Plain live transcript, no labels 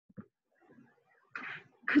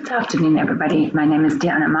Good afternoon, everybody. My name is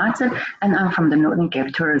Diana Martin, and I'm from the Northern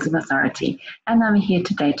Cape Tourism Authority, and I'm here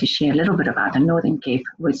today to share a little bit about the Northern Cape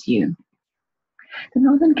with you. The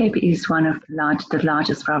Northern Cape is one of the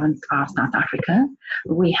largest provinces of South Africa.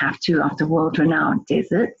 We have two of the world-renowned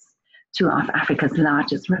deserts, two of Africa's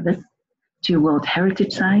largest rivers, two World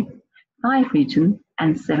Heritage Sites, 5 regions,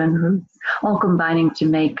 and 7 routes, all combining to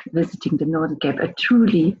make visiting the Northern Cape a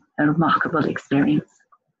truly remarkable experience.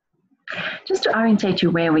 Just to orientate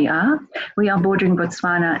you where we are bordering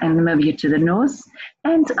Botswana and Namibia to the north,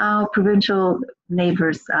 and our provincial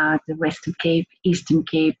neighbors are the Western Cape, Eastern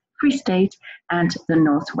Cape, Free State, and the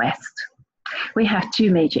Northwest. We have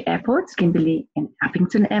 2 major airports, Kimberley and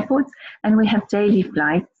Upington airports, and we have daily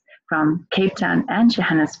flights from Cape Town and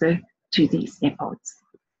Johannesburg to these airports.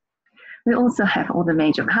 We also have all the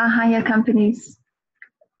major car hire companies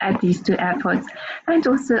at these 2 airports, and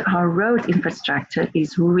also our road infrastructure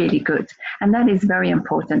is really good, and that is very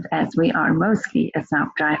important as we are mostly a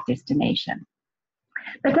self-drive destination.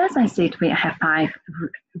 But as I said, we have 5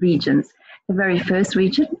 regions. The very first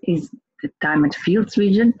region is the Diamond Fields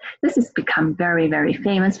region. This has become very, very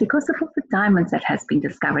famous because of all the diamonds that has been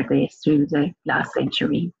discovered there through the last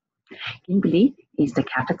century. Kimberley is the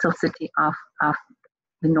capital city of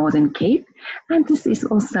the Northern Cape, and this is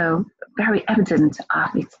also very evident of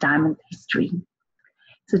its diamond history.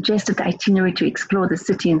 Suggested itinerary to explore the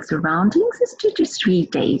city and surroundings is 2 to 3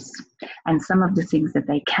 days, and some of the things that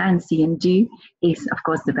they can see and do is, of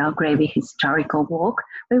course, the Belgrave Historical Walk,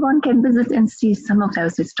 where one can visit and see some of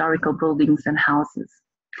those historical buildings and houses.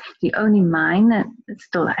 The only mine that's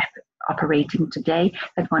still operating today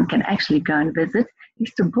that one can actually go and visit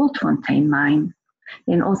is the Bultfontein mine.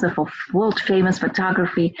 And also for world-famous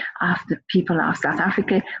photography of the people of South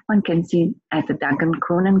Africa, one can see at the Duncan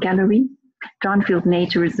Cronin Gallery. Dronfield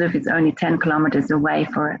Nature Reserve is only 10 kilometers away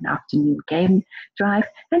for an afternoon game drive.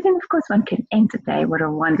 And then, of course, one can end the day with a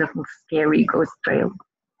wonderful, scary ghost trail.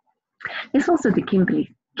 There's also the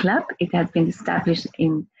Kimberley Club. It has been established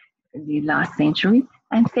in the last century,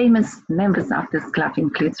 and famous members of this club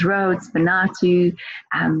includes Rhodes, Benatu,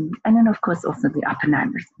 and then of course also the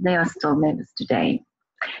Oppenheimers. They are still members today.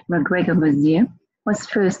 McGregor Museum was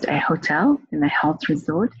first a hotel and a health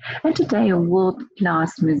resort, and today a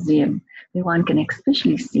world-class museum where one can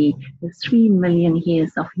especially see the 3 million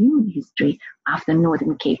years of human history of the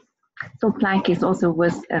Northern Cape. Solplaatje is also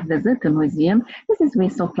worth a visit, the museum. This is where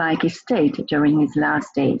Solplaatje stayed during his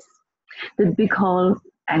last days. The Big Hall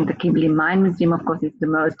and the Kimberley Mine Museum, of course, is the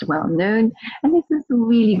most well-known, and this is a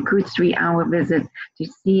really good 3-hour visit to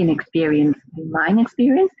see and experience the mine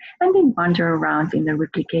experience, and then wander around in the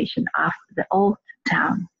replication of the old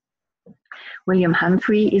town. William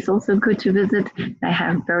Humphrey is also good to visit. They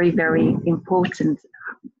have very, very important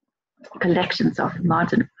collections of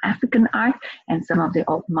modern African art and some of the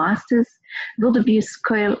old masters. Wildebeest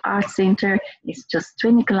Square Art Center is just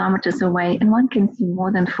 20 kilometers away, and one can see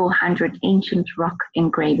more than 400 ancient rock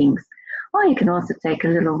engravings. Or you can also take a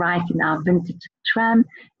little ride in our vintage tram.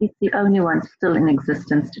 It's the only one still in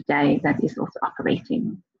existence today that is also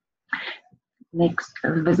operating. Next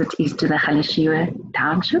visit is to the Galeshewe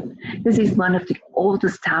Township. This is one of the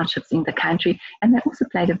oldest townships in the country, and they also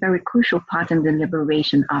played a very crucial part in the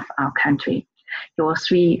liberation of our country. Your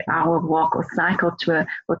 3-hour walk or cycle tour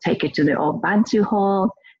will take you to the old Bantu Hall,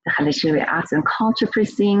 the Galeshewe Arts and Culture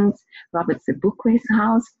Precinct, Robert Sebukwe's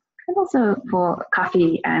house, and also for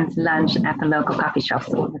coffee and lunch at the local coffee shops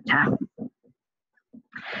or the tavern.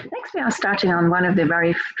 Next, we are starting on one of the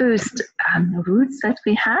very first routes that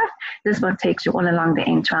we have. This one takes you all along the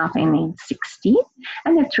N12 and N16,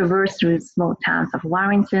 and it traverses through small towns of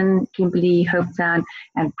Warrington, Kimberley, Hopetown,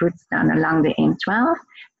 and Broodstown along the N12,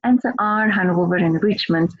 and the R, Hanover, and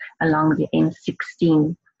Richmond along the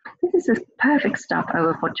N16. This is a perfect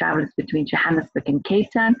stopover for travelers between Johannesburg and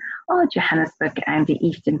Cape Town, or Johannesburg and the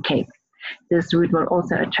Eastern Cape. This route will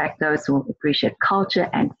also attract those who appreciate culture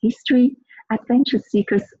and history, adventure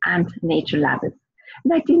seekers, and nature lovers.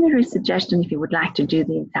 An itinerary suggestion, if you would like to do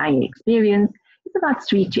the entire experience, is about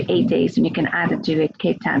 3 to 8 days, and you can either do it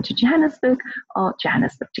Cape Town to Johannesburg or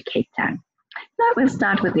Johannesburg to Cape Town. So we'll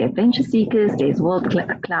start with the adventure seekers. There's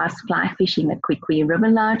world-class fly fishing at Quiquay River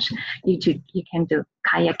Lodge. You can do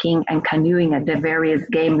kayaking and canoeing at the various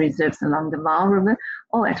game reserves along the Vaal River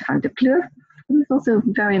or at Van der Kloof. There's also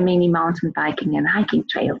very many mountain biking and hiking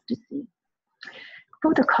trails to see.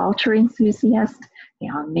 For the culture enthusiast,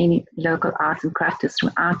 there are many local arts and crafters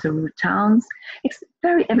throughout the route towns. It's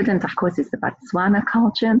very evident, of course, is the Botswana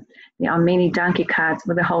culture. There are many donkey carts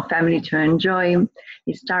for the whole family to enjoy,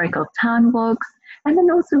 historical town walks, and then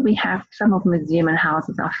also we have some of museum and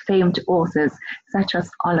houses of famed authors, such as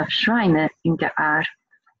Olaf Schreiner in De Aar,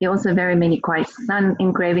 There are also very many quite sun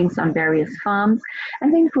engravings on various farms.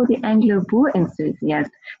 And then for the Anglo-Boer enthusiast,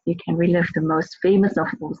 you can relive the most famous of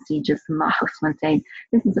all sieges, Marsfontein.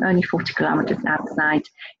 This is only 40 kilometers outside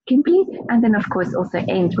Kimberley. And then, of course, also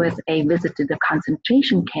end with a visit to the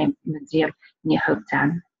concentration camp museum near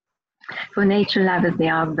Hopetown. For nature lovers,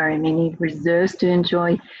 there are very many reserves to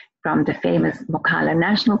enjoy, from the famous Mokala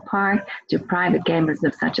National Park to private game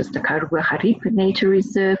reserves such as the Karoo Harip Nature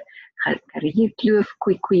Reserve, Kloof,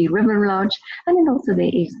 Kwikwi River Lodge, and then also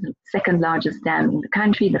there is the second largest dam in the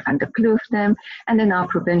country, the Van der Kloof Dam, and then our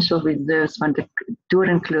provincial reserves, Van der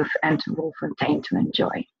Doornkloof and Wolfontein, to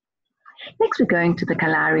enjoy. Next, we're going to the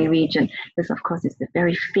Kalahari region. This, of course, is the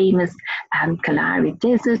very famous Kalahari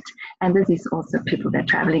Desert, and this is also people that are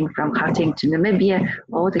traveling from Gauteng to Namibia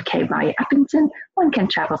or the Cape via Uppington. One can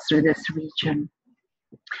travel through this region.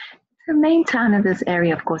 The main town of this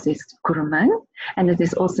area, of course, is Kuruman, and it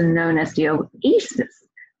is also known as the oasis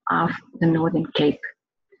of the Northern Cape,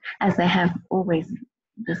 as they have always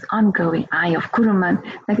this ongoing eye of Kuruman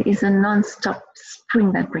that is a non-stop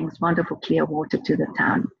spring that brings wonderful clear water to the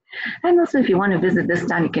town. And also, if you want to visit this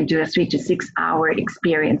town, you can do a 3 to 6 hour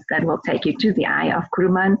experience that will take you to the Eye of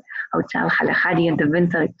Kuruman, Hotel Kalahari and the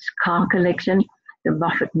Vintage Car Collection, the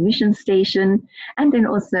Moffat Mission Station, and then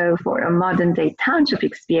also for a modern day township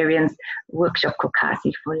experience, Workshop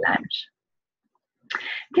Kokasi for lunch.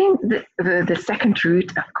 Then the second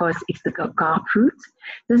route, of course, is the Gagap route.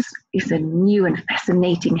 This is a new and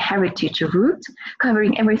fascinating heritage route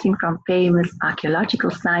covering everything from famous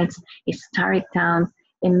archaeological sites, historic towns,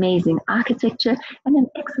 amazing architecture, and an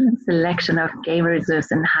excellent selection of game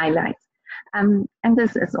reserves and highlights. And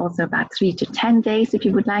this is also about 3 to 10 days if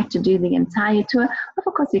you would like to do the entire tour.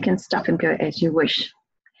 Of course, you can stop and go as you wish.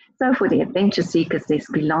 So for the adventure seekers, there's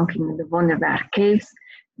spelunking in the Wonderwerk Caves,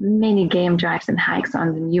 many game drives and hikes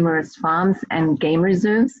on the numerous farms and game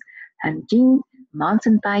reserves, hunting,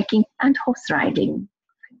 mountain biking, and horse riding.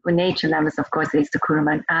 For nature lovers, of course, there's the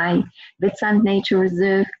Kuruman Eye, Witstrand Nature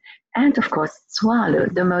Reserve, and of course, Swallow,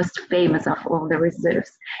 the most famous of all the reserves.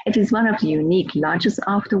 It is one of the unique lodges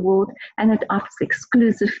of the world, and it offers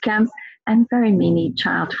exclusive camps and very many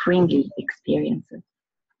child-friendly experiences.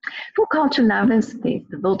 For culture lovers, there's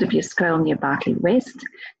the Wildebeest Scroll near Barkly West,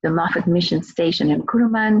 the Moffat Mission Station in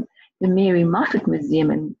Kuruman, the Mary Moffat Museum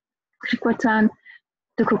in Griquaton,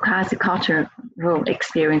 the Kokasi Cultural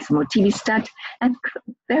Experience in Motivi-stad, and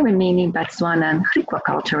very many Botswana and Griqua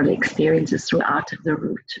cultural experiences throughout the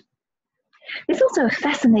route. There's also a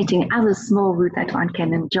fascinating other small route that one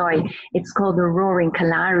can enjoy. It's called the Roaring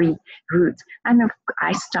Kalahari route. And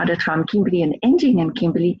I started from Kimberley and ending in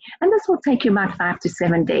Kimberley, and this will take you about 5 to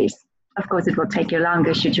 7 days. Of course, it will take you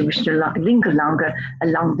longer should you wish to linger longer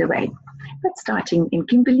along the way. But starting in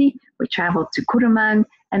Kimberley, we travel to Kuruman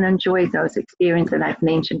and enjoy those experiences that I've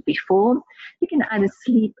mentioned before. You can either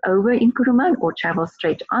sleep over in Kuruman or travel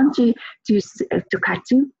straight on to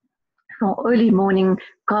Katu for early morning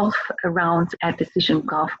golf around at the Sishan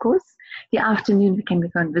Golf Course. The afternoon, we can go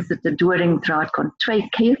and visit the Doringdraad Contray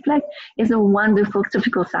Cave Flag. It's a wonderful,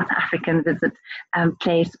 typical South African visit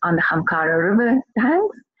place on the Hamkara River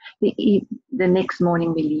banks. The next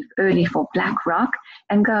morning, we leave early for Black Rock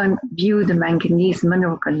and go and view the manganese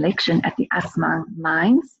mineral collection at the Asmang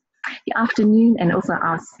mines. The afternoon and also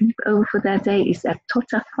our sleepover for that day is at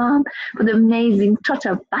Tota Farm for the amazing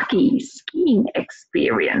Tota Bucky skiing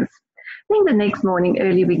experience. Then the next morning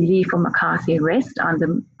early, we leave for McCarthy Rest on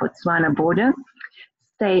the Botswana border,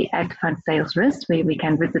 stay at Van Sales Rest where we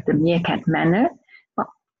can visit the Meerkat Manor,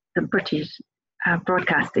 well, the British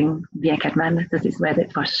Broadcasting Meerkat Manor. This is where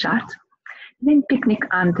it was shot. Then picnic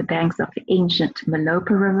on the banks of the ancient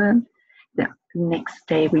Malopa River. The next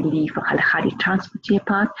day we leave for Kalahari Transportier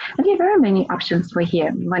Park, and there are very many options for here.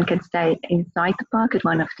 One can stay inside the park at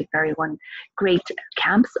one of the very great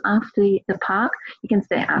camps of the park. You can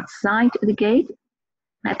stay outside the gate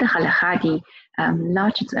at the Kalahari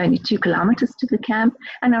Lodge. It's only 2 kilometers to the camp,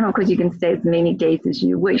 and then of course you can stay as many days as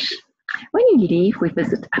you wish. When you leave, we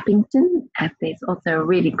visit Uppington, and there's also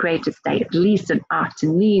really great to stay at least an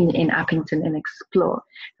afternoon in Uppington and explore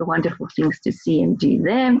the wonderful things to see and do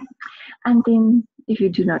there. And then, if you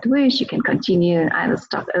do not wish, you can continue and either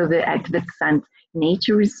stop over at Witstrand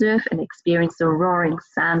Nature Reserve and experience the roaring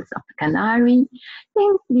sounds of the Kalahari.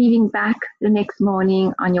 Then, leaving back the next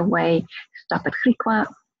morning on your way, stop at Griqua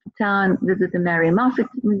Town, visit the Mary Moffat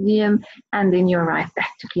Museum, and then you arrive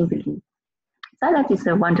back to Kimberley. So that is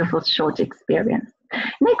a wonderful short experience.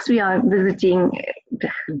 Next, we are visiting the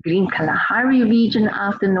Green Kalahari region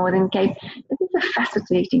of the Northern Cape. It is a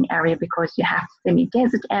fascinating area because you have the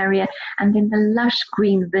semi-desert area and then the lush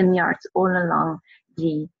green vineyards all along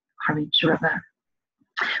the Orange River.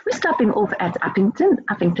 We're stopping off at Uppington.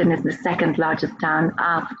 Uppington is the second largest town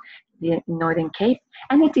of the Northern Cape,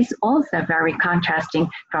 and it is also very contrasting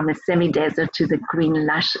from the semi-desert to the green,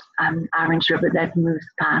 lush Orange River that moves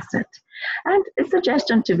past it. And a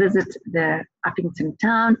suggestion to visit the Uppington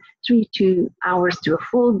town, 3 to 2 hours to a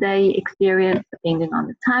full day experience, depending on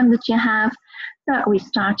the time that you have. So we're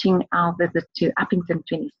starting our visit to Uppington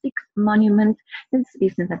 26 Monument. This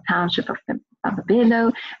is in the township of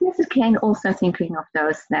Babelo. And this is again also thinking of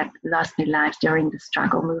those that lost their lives during the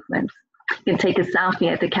struggle movement. You can take a selfie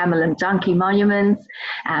at the Camel and Donkey monuments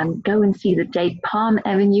and go and see the Date Palm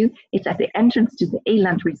Avenue. It's at the entrance to the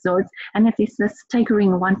Eland Resorts, and it is a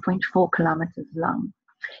staggering 1.4 kilometers long.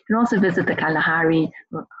 You can also visit the Kalahari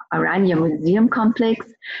Oranje Museum Complex,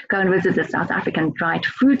 go and visit the South African Dried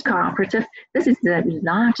Fruit Cooperative. This is the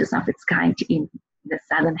largest of its kind in the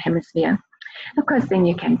Southern Hemisphere. Of course, then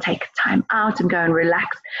you can take time out and go and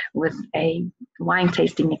relax with a wine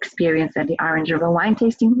tasting experience at the Orange River wine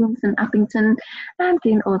tasting rooms in Uppington, and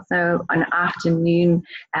then also an afternoon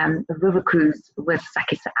river cruise with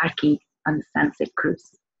Sakisa Arki on the Sunset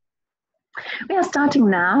Cruise. We are starting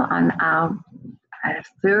now on our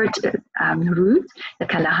third route, the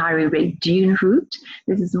Kalahari Red Dune route.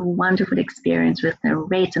 This is a wonderful experience with the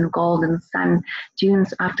red and golden sand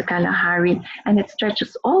dunes of the Kalahari, and it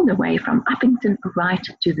stretches all the way from Uppington right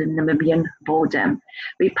to the Namibian border.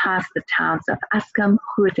 We pass the towns of Ascom,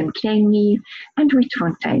 Groot and Kleinier, and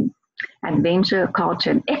Rietfontein. Adventure, culture,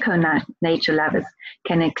 and eco-nature lovers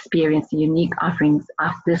can experience the unique offerings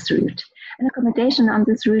of this route. And accommodation on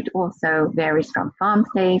this route also varies from farm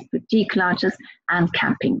stays, boutique lodges, and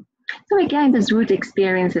camping. So again, this route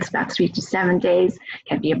experience is about 3 to 7 days. It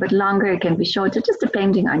can be a bit longer, it can be shorter, just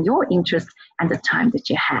depending on your interest and the time that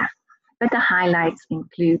you have. But the highlights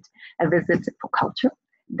include a visit for culture,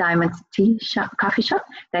 Diamond Coffee Shop.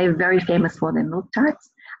 They're very famous for their milk tarts.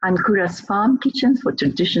 And Kura's Farm Kitchens for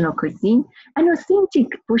traditional cuisine, and authentic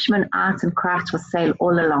Bushman arts and crafts for sale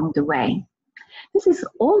all along the way. This is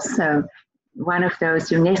also one of those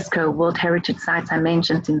UNESCO World Heritage Sites I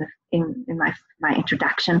mentioned in my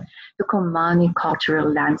introduction, the Komani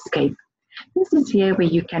Cultural Landscape. This is here where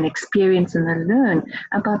you can experience and learn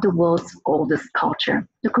about the world's oldest culture,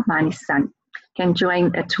 the Komani San. You can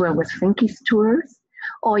join a tour with Finkies Tours,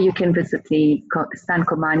 or you can visit the San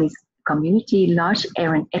Komani's Community Lodge,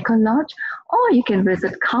 Erin Eco Lodge, or you can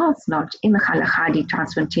visit Carl's Lodge in the Kalahari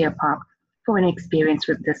Transfrontier Park for an experience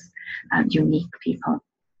with this unique people.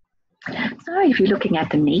 So if you're looking at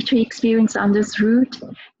the nature experience on this route,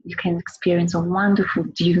 you can experience a wonderful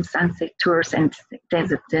dune sunset tours and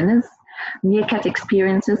desert dinners, meerkat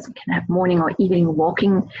experiences. You can have morning or evening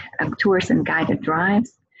walking tours and guided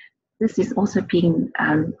drives. This is also being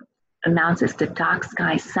announced as the Dark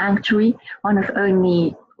Sky Sanctuary, one of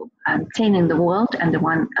only 10 in the world and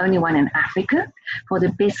the only one in Africa for the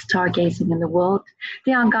best stargazing in the world.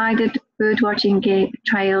 There are guided birdwatching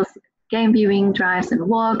trails, game viewing drives and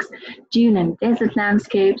walks, dune and desert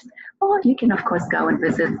landscapes, or you can of course go and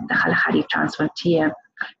visit the Kalahari Transfrontier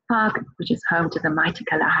Park, which is home to the mighty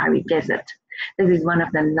Kalahari Desert. This is one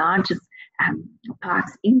of the largest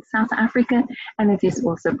parks in South Africa, and it is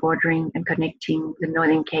also bordering and connecting the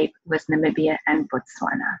Northern Cape with Namibia and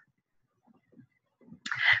Botswana.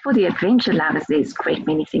 For the adventure lovers, there's great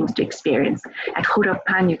many things to experience. At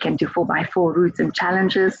Grootpan, you can do 4x4 routes and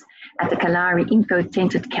challenges. At the Kalahari Info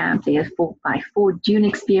Tented Camp, there are 4x4 dune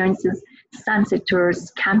experiences, sunset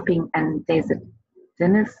tours, camping, and desert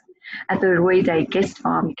dinners. At the Roy Day Guest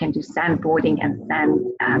Farm, you can do sandboarding and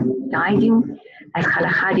sand guiding. At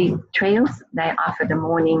Kalahari Trails, they offer the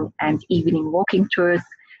morning and evening walking tours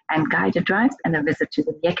and guided drives and a visit to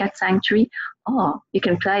the Meerkat Sanctuary. Or you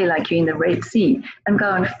can play like you're in the Red Sea and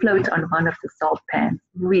go and float on one of the salt pans.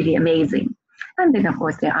 Really amazing. And then, of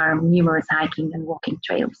course, there are numerous hiking and walking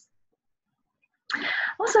trails.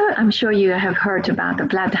 Also, I'm sure you have heard about the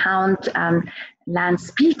Bloodhound land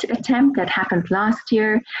speed attempt that happened last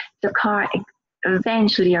year. The car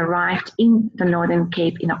eventually arrived in the Northern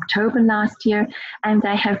Cape in October last year, and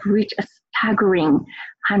they have reached a staggering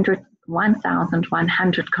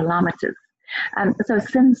 1,100 kilometers. So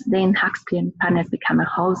since then, Huxley and Pan has become a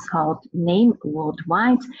household name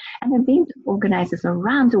worldwide, and event organizers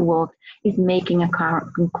around the world is making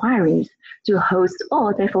inquiries to host,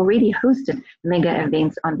 or they've already hosted mega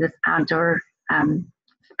events on this outdoor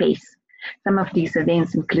space. Some of these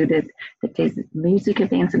events included the desert music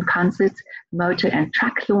events and concerts, motor and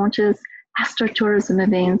truck launches, astrotourism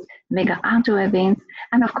events, mega outdoor events,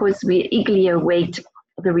 and of course we eagerly await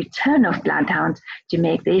the return of Bloodhound to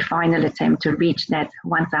make their final attempt to reach that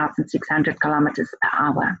 1,600 kilometers per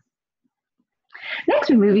hour. Next,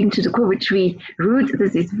 we're moving to the Courbet Tree route.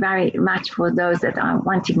 This is very much for those that are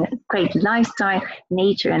wanting a great lifestyle,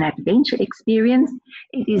 nature, and adventure experience.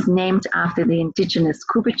 It is named after the indigenous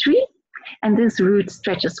Courbet tree, and this route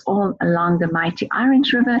stretches all along the mighty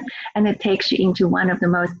Orange River, and it takes you into one of the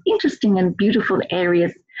most interesting and beautiful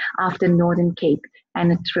areas of the Northern Cape,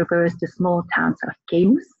 and it traverses the small towns of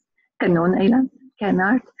Kemus, Kanon-Eiland,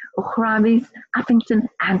 Kennard, Ochrabis, Uppington,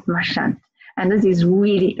 and Marchant. And this is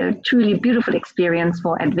really a truly beautiful experience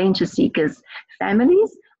for adventure seekers,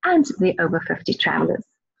 families, and the over 50 travelers.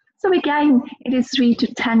 So again, it is 3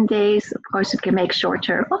 to 10 days. Of course, you can make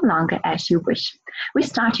shorter or longer as you wish. We're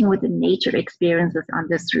starting with the nature experiences on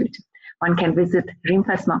this route. One can visit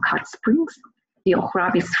Rimpersmark Hot Springs, the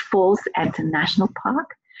Ochrabis Falls at the National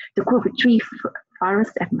Park, the Courbet Tree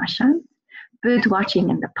Forest at Marchant, bird watching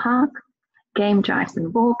in the park, game drives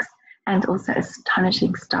and walks, and also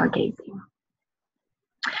astonishing stargazing.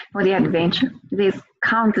 For the adventure, there's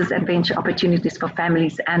countless adventure opportunities for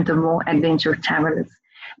families and the more adventure travelers.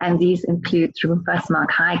 And these include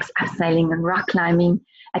Rimpersmark hikes, abseiling and rock climbing.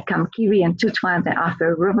 At Kamkiri and Tutwa, they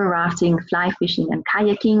offer river rafting, fly fishing, and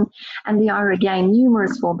kayaking. And there are again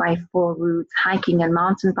numerous 4x4 routes, hiking and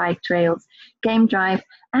mountain bike trails, game drive,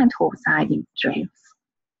 and horse riding trails.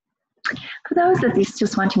 For those that is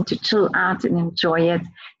just wanting to chill out and enjoy it,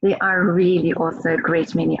 there are really also a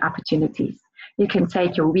great many opportunities. You can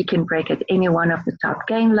take your weekend break at any one of the top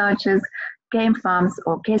game lodges, game farms,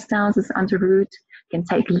 or guest houses on the route. You can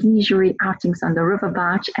take leisurely outings on the river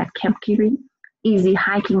barge at Kamkiri, easy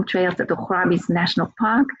hiking trails at the Ochrabis National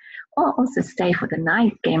Park, or also stay for the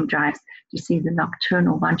night game drives to see the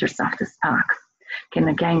nocturnal wonders of this park. You can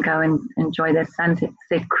again go and enjoy the sunset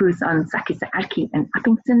cruise on Sakisarki and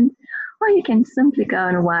Uppington, or you can simply go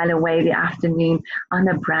and while away the afternoon on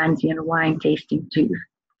a brandy and wine tasting tour.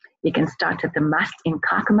 You can start at the Mast in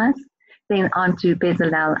Kakamas, then on to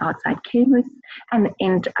Bezalel outside Kemus, and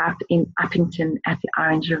end up in Uppington at the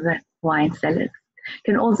Orange River wine cellars. You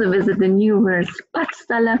can also visit the numerous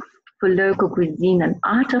Padstalle for local cuisine and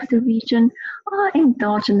art of the region, or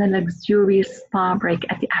indulge in a luxurious spa break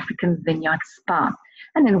at the African Vineyard Spa.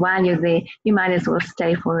 And then while you're there, you might as well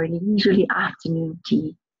stay for a leisurely afternoon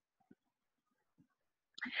tea.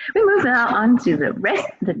 We move now on to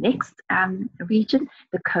the next region,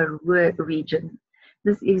 the Karoo region.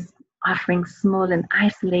 This is offering small and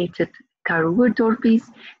isolated Karoo dorpies,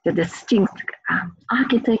 the distinct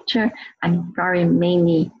architecture and very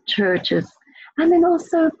many churches. And then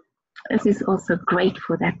also, this is also great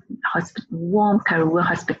for that warm Karoo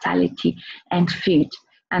hospitality and food.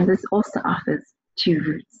 And this also offers 2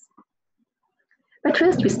 routes. But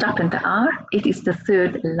first we stop in the R. It is the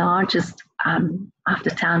 3rd largest of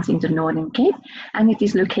the towns in the Northern Cape, and it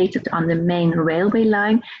is located on the main railway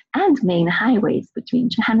line and main highways between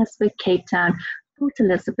Johannesburg, Cape Town, Port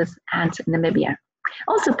Elizabeth, and Namibia.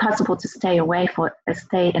 Also possible to stay away for a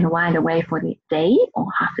stay and while away for the day or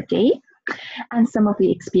half a day. And some of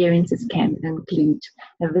the experiences can include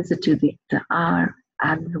a visit to the R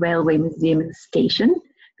Railway Museum and Station,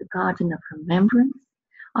 the Garden of Remembrance,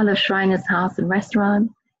 Olive Schreiner's house and restaurant,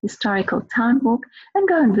 historical town walk, and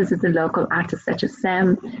go and visit the local artists such as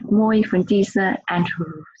Sam, Mooi, Fundisa, and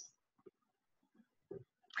Roos.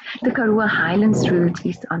 The Karoo Highlands route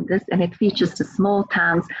is on this, and it features the small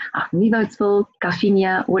towns of Nieuwoudtsville,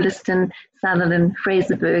 Calvinia, Williston, Sutherland,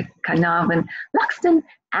 Fraserburg, Carnarvon, Loxton,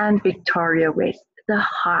 and Victoria West, the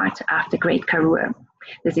heart of the Great Karoo.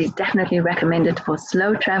 This is definitely recommended for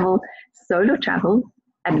slow travel, solo travel,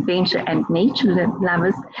 adventure and nature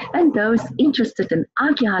lovers, and those interested in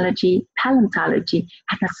archaeology, paleontology,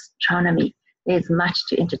 and astronomy. There's much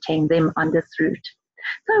to entertain them on this route.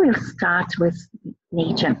 So we'll start with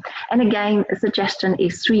nature. And again, a suggestion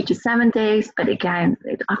is 3 to 7 days, but again,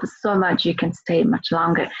 it offers so much you can stay much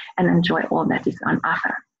longer and enjoy all that is on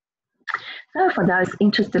offer. So for those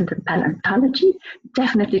interested in paleontology,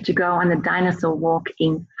 definitely to go on the dinosaur walk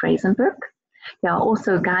in Fraserburg. There are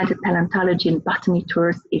also guided paleontology and botany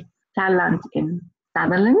tours in Thailand in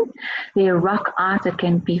Sutherland. There are rock art that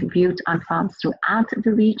can be viewed on farms throughout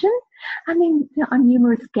the region. I mean, there are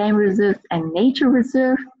numerous game reserves and nature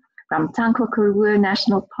reserves from Tankwa Karoo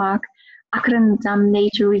National Park, Akkerendam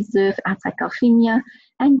Nature Reserve outside Calvinia,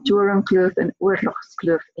 and Durham Kloof and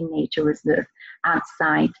Oorlogskloof in Nature Reserve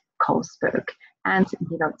outside Colesberg and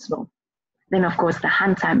Nieuwoudtsville. Then, of course, the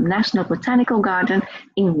Hantheim National Botanical Garden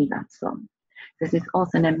in Nieuwoudtsville. This is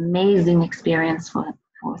also an amazing experience for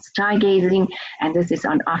stargazing, and this is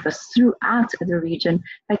on offer throughout the region,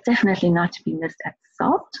 but definitely not to be missed at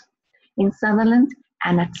Salt in Sutherland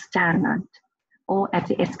and at Starland, or at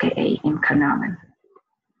the SKA in Carnarvon.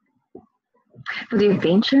 For the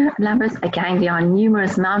adventure lovers, again, there are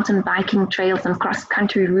numerous mountain biking trails and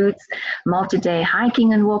cross-country routes, multi-day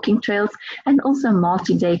hiking and walking trails, and also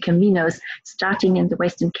multi-day caminos starting in the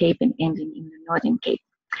Western Cape and ending in the Northern Cape.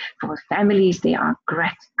 For families, there are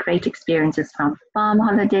great experiences from farm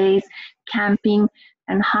holidays, camping,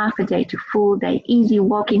 and half a day to full day easy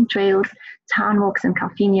walking trails, town walks in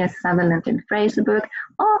Calvinia, Sutherland, and Fraserburg,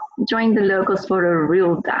 or join the locals for a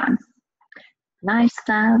real dance.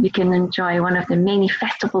 Lifestyle, you can enjoy one of the many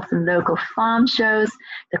festivals and local farm shows,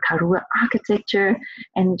 the Karoo architecture,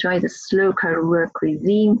 enjoy the slow Karoo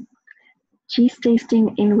cuisine, cheese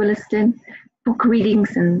tasting in Williston, book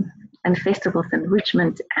readings and festivals in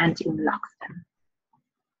Richmond and in Loxton.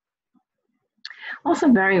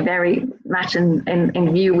 Also very, very much in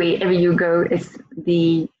view wherever you go is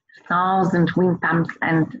the 1,000 wind pumps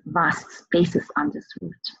and vast spaces on this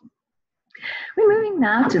route. We're moving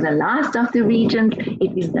now to the last of the regions.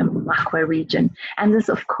 It is the Makwa region. And this,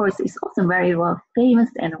 of course, is also very well famous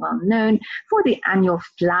and well known for the annual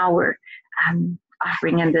flower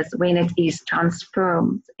offering, and this when it is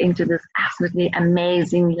transformed into this absolutely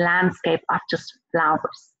amazing landscape of just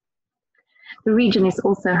flowers. The region is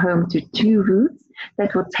also home to 2 routes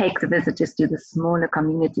that will take the visitors to the smaller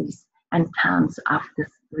communities and towns of this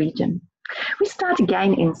region. We start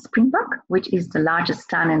again in Springbok, which is the largest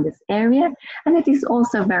town in this area, and it is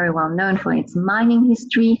also very well known for its mining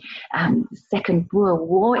history and Second World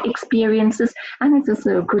War experiences, and it's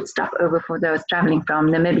also a good stopover for those traveling from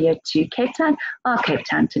Namibia to Cape Town or Cape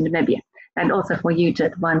Town to Namibia. And also for you to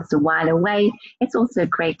once a while away, it's also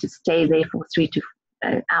great to stay there for 3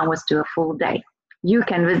 hours to a full day. You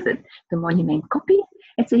can visit the Monument Koppie.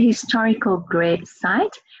 It's a historical grave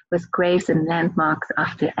site with graves and landmarks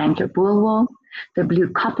of the Anglo Boer War, the Blue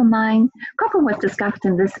Copper Mine. Copper was discovered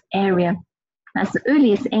in this area as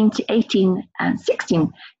early as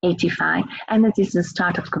 1685, and it is the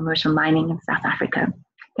start of commercial mining in South Africa.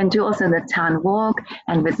 You can do also the town walk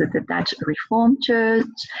and visit the Dutch Reformed Church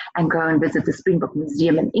and go and visit the Springbok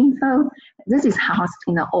Museum and Info. This is housed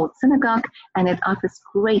in an old synagogue, and it offers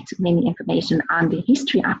great many information on the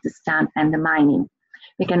history of this town and the mining.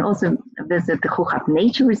 We can also visit the Gugap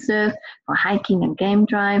Nature Reserve for hiking and game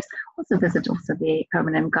drives, also visit the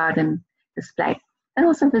permanent garden display, and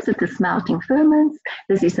also visit the smelting furnace.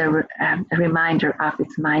 This is a reminder of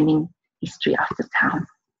its mining history of the town.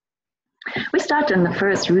 We start on the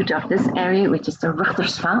first route of this area, which is the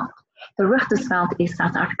Rigtersveld. The Rigtersveld is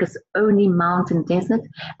South Africa's only mountain desert,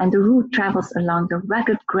 and the route travels along the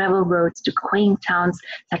rugged gravel roads to quaint towns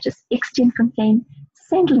such as Eksteenfontein,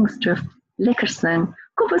 Sandlingsdrift, Lekkersdorp,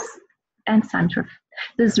 Koppes, and Sandrift.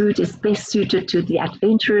 This route is best suited to the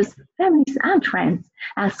adventurers, families, and friends,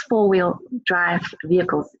 as 4-wheel drive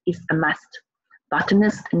vehicles is a must.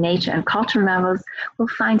 Botanists, nature, and cultural lovers will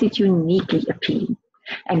find it uniquely appealing.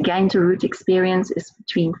 Again, the route experience is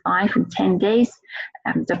between 5 and 10 days,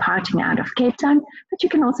 departing out of Cape Town, but you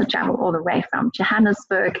can also travel all the way from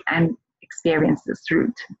Johannesburg and experience this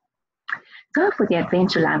route. So for the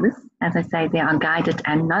adventure lovers, as I say, there are guided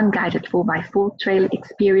and non-guided 4x4 trail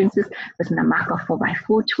experiences with Namakwa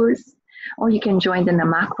 4x4 tours, or you can join the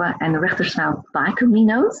Namakwa and Rigtersveld Bike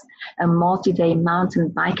Caminos, a multi-day mountain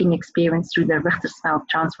biking experience through the Rigtersveld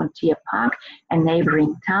Transfrontier Park and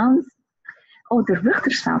neighboring towns. Or the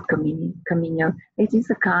Rigtersveld Camino, it is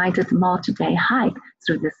a guided multi-day hike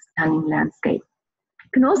through this stunning landscape. You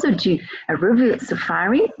can also do a river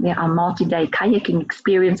safari. There are multi-day kayaking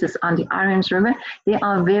experiences on the Orange River. There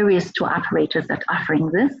are various tour operators that are offering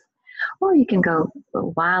this. Or you can go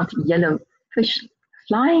wild yellow fish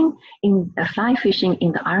fly fishing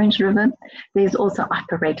in the Orange River. There's also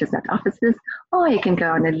operators that offer this. Or you can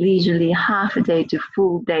go on a leisurely half a day to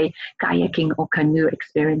full day kayaking or canoe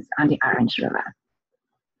experience on the Orange River.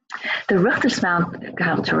 The Rigtersveld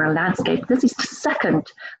cultural landscape, this is the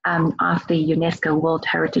second of the UNESCO World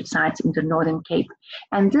Heritage Sites in the Northern Cape.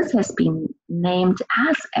 And this has been named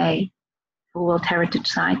as a World Heritage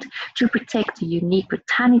Site to protect the unique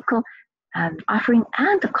botanical offering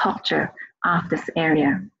and the culture of this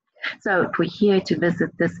area. So if we're here to visit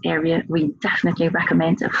this area, we definitely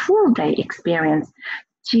recommend a full day experience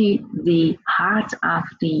to the heart of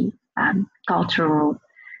the cultural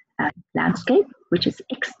landscape, which is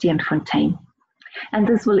Eksteenfontein. And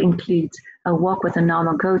this will include a walk with a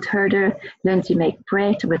normal goat herder, learn to make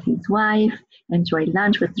bread with his wife, enjoy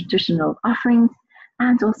lunch with traditional offerings,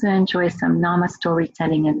 and also enjoy some Nama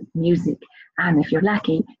storytelling and music. And if you're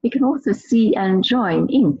lucky, you can also see and join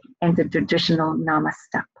in the traditional Nama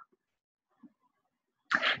step.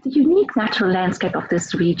 The unique natural landscape of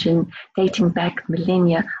this region, dating back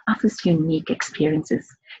millennia, offers unique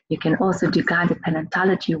experiences. You can also do guided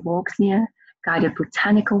paleontology walks here, guided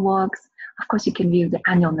botanical walks. Of course, you can view the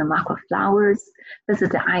annual Namakwa flowers,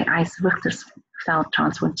 visit the IJ's Richtersveld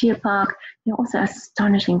Transfrontier Park. There are also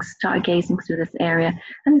astonishing stargazing through this area,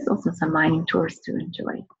 and there's also some mining tours to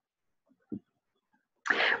enjoy.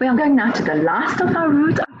 We are going now to the last of our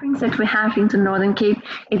route offerings that we have in the Northern Cape.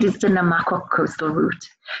 It is the Namakwa Coastal Route.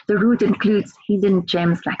 The route includes hidden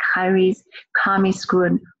gems like Harries,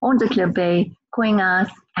 Kamiskroon, Onderklip Bay, Koingas,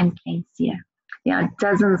 and Kleinseer. There are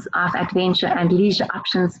dozens of adventure and leisure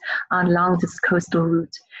options along this coastal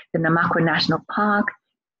route. The Namakwa National Park,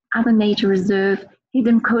 other nature reserve,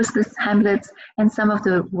 hidden coastless hamlets, and some of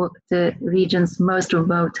the region's most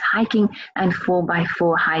remote hiking and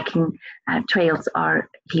 4x4 hiking trails are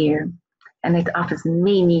here. And it offers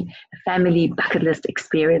many family bucket list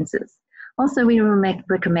experiences. Also, we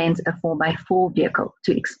recommend a 4x4 vehicle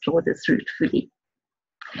to explore this route fully.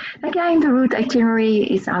 Again, the route itinerary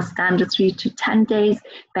is our standard 3 to 10 days,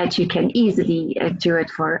 but you can easily do it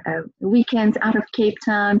for a weekend out of Cape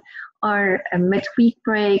Town, or a midweek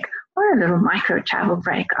break, or a little micro travel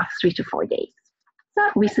break of 3 to 4 days. So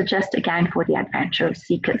we suggest again for the adventure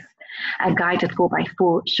seekers, a guided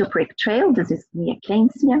 4x4 shipwreck trail. This is near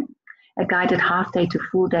Kleinseer. A guided half day to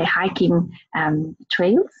full day hiking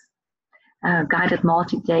trails. A guided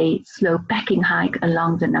multi-day slow packing hike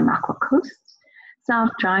along the Namakwa coast.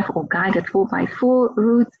 South drive or guided 4x4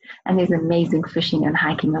 routes, and there's amazing fishing and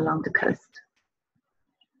hiking along the coast.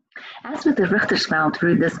 As with the Richtersveld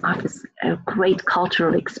route, this offers a great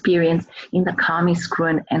cultural experience in the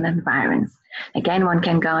Kamiskroon and environs. Again, one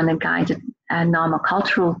can go on a guided normal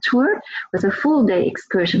cultural tour with a full day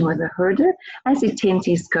excursion with a herder as he tends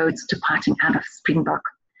his goats departing out of Springbok.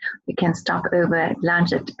 You can stop over at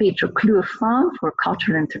lunch at Pedro Kloof Farm for a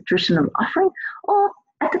cultural and traditional offering, or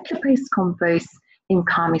at the Kliphuis Kombuis in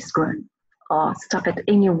Kamiskroon, or stop at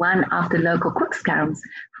any one of the local quickscarums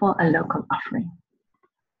for a local offering.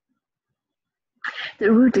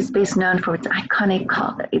 The route is best known for its iconic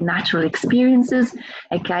natural experiences.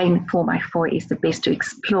 Again, 4x4 is the best to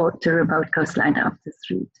explore the remote coastline of this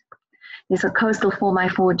route. There's a coastal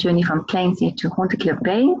 4x4 journey from Kleinseer to Onderklip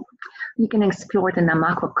Bay. You can explore the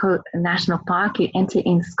Namakwa National Park. You enter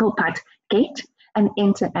in Skilpad Gate and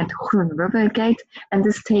enter at Groen River Gate, and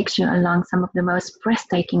this takes you along some of the most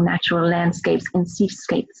breathtaking natural landscapes and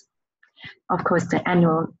seascapes. Of course, the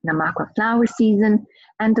annual Namakwa flower season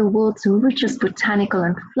and the world's richest botanical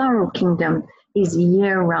and floral kingdom is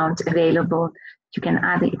year-round available. You can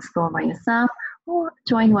either explore by yourself or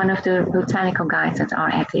join one of the botanical guides that are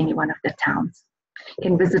at any one of the towns. You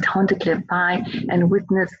can visit Onderklip Bay and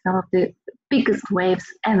witness some of the biggest waves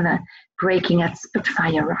ever breaking at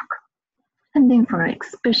Spitfire Rock. And then for a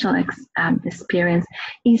special experience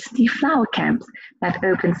is the flower camps that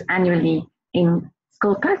opens annually in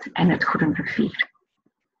Skilpad and at Groenrivier.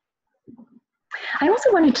 I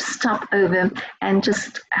also wanted to stop over and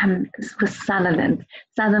just with Sutherland.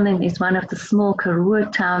 Sutherland is one of the small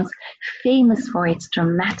Karoo towns, famous for its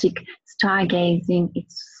dramatic stargazing,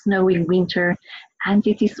 its snowy winter, and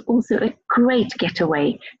it is also a great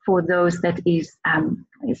getaway for those that is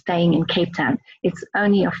staying in Cape Town. It's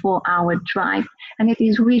only a 4-hour drive, and it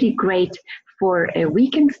is really great for a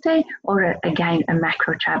weekend stay or again a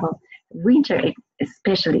macro travel. Winter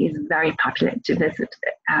especially is very popular to visit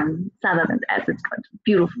Sutherland, as it's got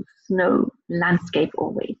beautiful snow landscape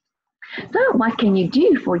always. So what can you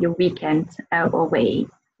do for your weekend away?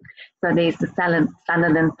 So there's the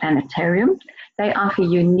Sutherland Planetarium. They offer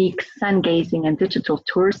unique sun gazing and digital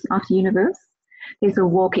tours of the universe. There's a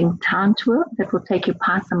walking town tour that will take you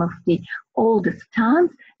past some of the oldest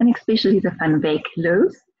towns, and especially the Van Wyk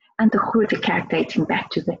Loos and the Grote Kerk dating back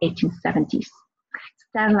to the 1870s.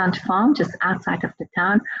 Sterland Farm, just outside of the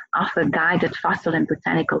town, offer guided fossil and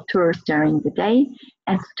botanical tours during the day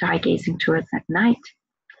and stargazing tours at night.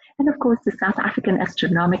 And of course, the South African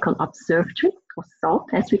Astronomical Observatory, or SALT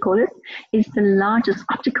as we call it, is the largest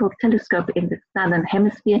optical telescope in the Southern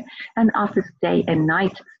Hemisphere and offers day and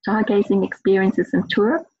night stargazing experiences and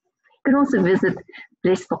tours. You can also visit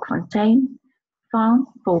Blesbokfontein Farm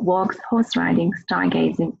for walks, horse riding,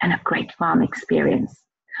 stargazing, and a great farm experience.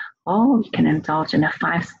 Or you can indulge in a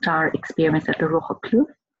 5-star experience at the Rojo Kloof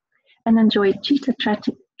and enjoy cheetah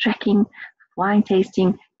trekking, wine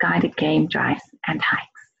tasting, guided game drives, and hikes.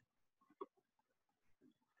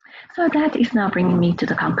 So that is now bringing me to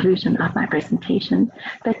the conclusion of my presentation.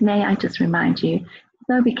 But may I just remind you,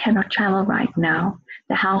 though we cannot travel right now,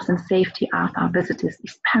 the health and safety of our visitors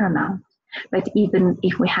is paramount. But even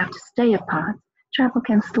if we have to stay apart, travel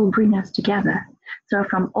can still bring us together. So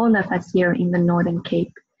from all of us here in the Northern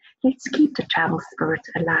Cape, let's keep the travel spirit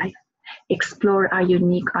alive. Explore our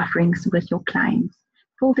unique offerings with your clients.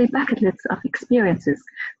 full their bucket lists of experiences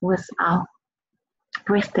with our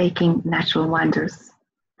breathtaking natural wonders,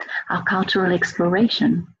 our cultural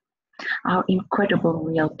exploration, our incredible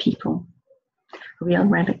real people, real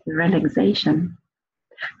relaxation,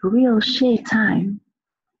 real shared time,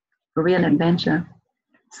 real adventure,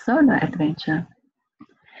 solo adventure.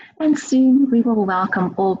 And soon we will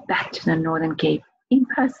welcome all back to the Northern Cape in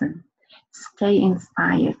person. Stay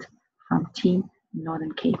inspired from Team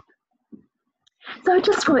Northern Cape. So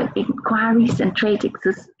just for inquiries and trade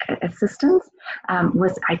assistance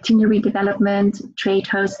with itinerary development, trade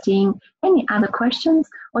hosting, any other questions,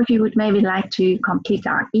 or if you would maybe like to complete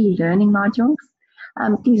our e-learning modules,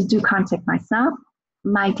 please do contact myself.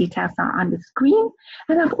 My details are on the screen,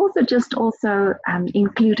 and I've also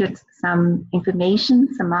included some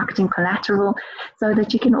information, some marketing collateral, so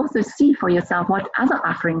that you can also see for yourself what other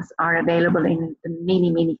offerings are available in the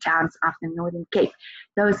many towns of the Northern Cape.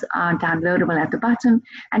 Those are downloadable at the bottom,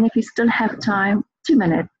 and if you still have time, 2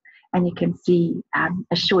 minutes, and you can see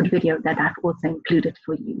a short video that I've also included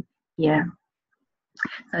for you here.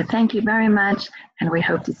 So thank you very much, and we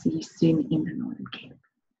hope to see you soon in the Northern Cape.